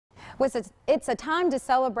It's a time to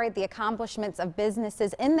celebrate the accomplishments of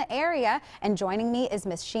businesses in the area, and joining me is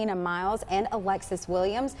Miss Sheena Miles and Alexis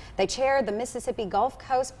Williams. They chair the Mississippi Gulf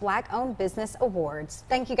Coast Black-Owned Business Awards.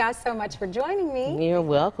 Thank you guys so much for joining me. You're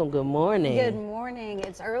welcome. Good morning. Good morning.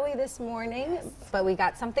 It's early this morning, but we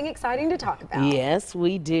got something exciting to talk about. Yes,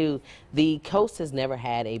 we do. The Coast has never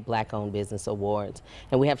had a Black-Owned Business Awards,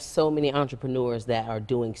 and we have so many entrepreneurs that are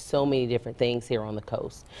doing so many different things here on the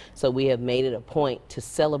Coast. So we have made it a point to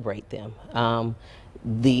celebrate them.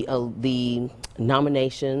 The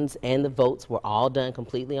nominations and the votes were all done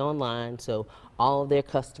completely online, so all of their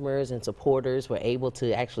customers and supporters were able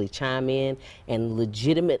to actually chime in and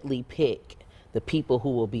legitimately pick the people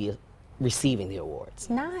who will be receiving the awards.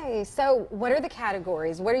 Nice. So what are the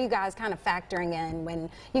categories? What are you guys kind of factoring in when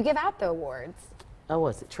you give out the awards? Oh,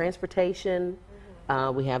 what's it? Transportation.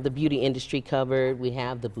 We have the beauty industry covered. We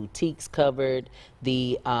have the boutiques covered.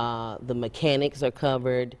 The mechanics are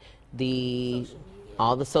covered.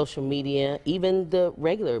 All the social media, even the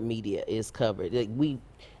regular media is covered. We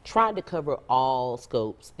tried to cover all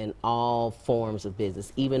scopes and all forms of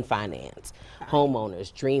business, even finance,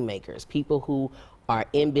 homeowners, dream makers, people who are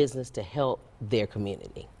in business to help their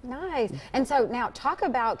community. Nice. And so now talk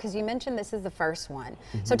about, because you mentioned this is the first one,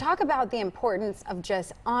 so talk about the importance of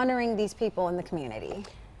just honoring these people in the community.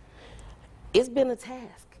 It's been a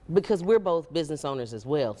task, because we're both business owners as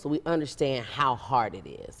well, so we understand how hard it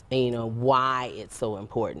is and you know why it's so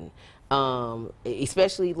important.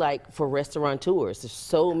 Especially like for restaurateurs, there's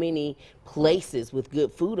so many places with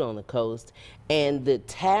good food on the coast, and the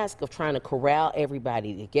task of trying to corral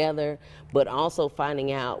everybody together, but also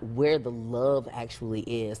finding out where the love actually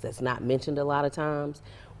is that's not mentioned a lot of times,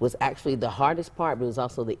 was actually the hardest part, but it was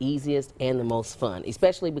also the easiest and the most fun,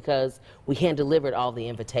 especially because we hand-delivered all the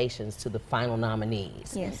invitations to the final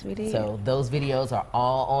nominees. Yes, we did. So those videos are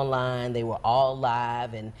all online, they were all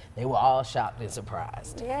live, and they were all shocked and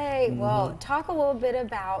surprised. Yay. Well, talk a little bit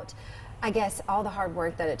about, I guess, all the hard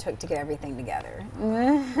work that it took to get everything together.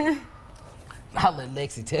 I'll let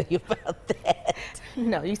Lexi tell you about that.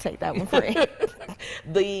 No, you take that one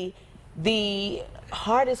free. The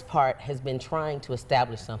hardest part has been trying to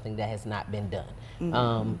establish something that has not been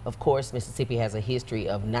done. Of course, Mississippi has a history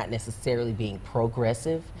of not necessarily being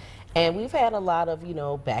progressive, and we've had a lot of, you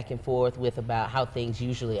know, back and forth with about how things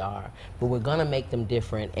usually are, but we're going to make them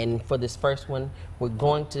different. And for this first one, we're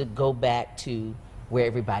going to go back to where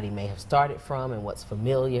everybody may have started from and what's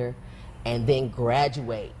familiar, and then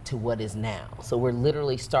graduate to what is now. So we're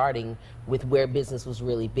literally starting with where business was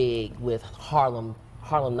really big, with Harlem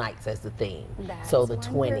Nights as the theme. So the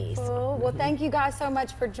wonderful. 20s. Well, thank you guys so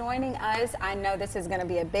much for joining us. I know this is going to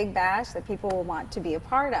be a big bash that people will want to be a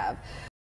part of.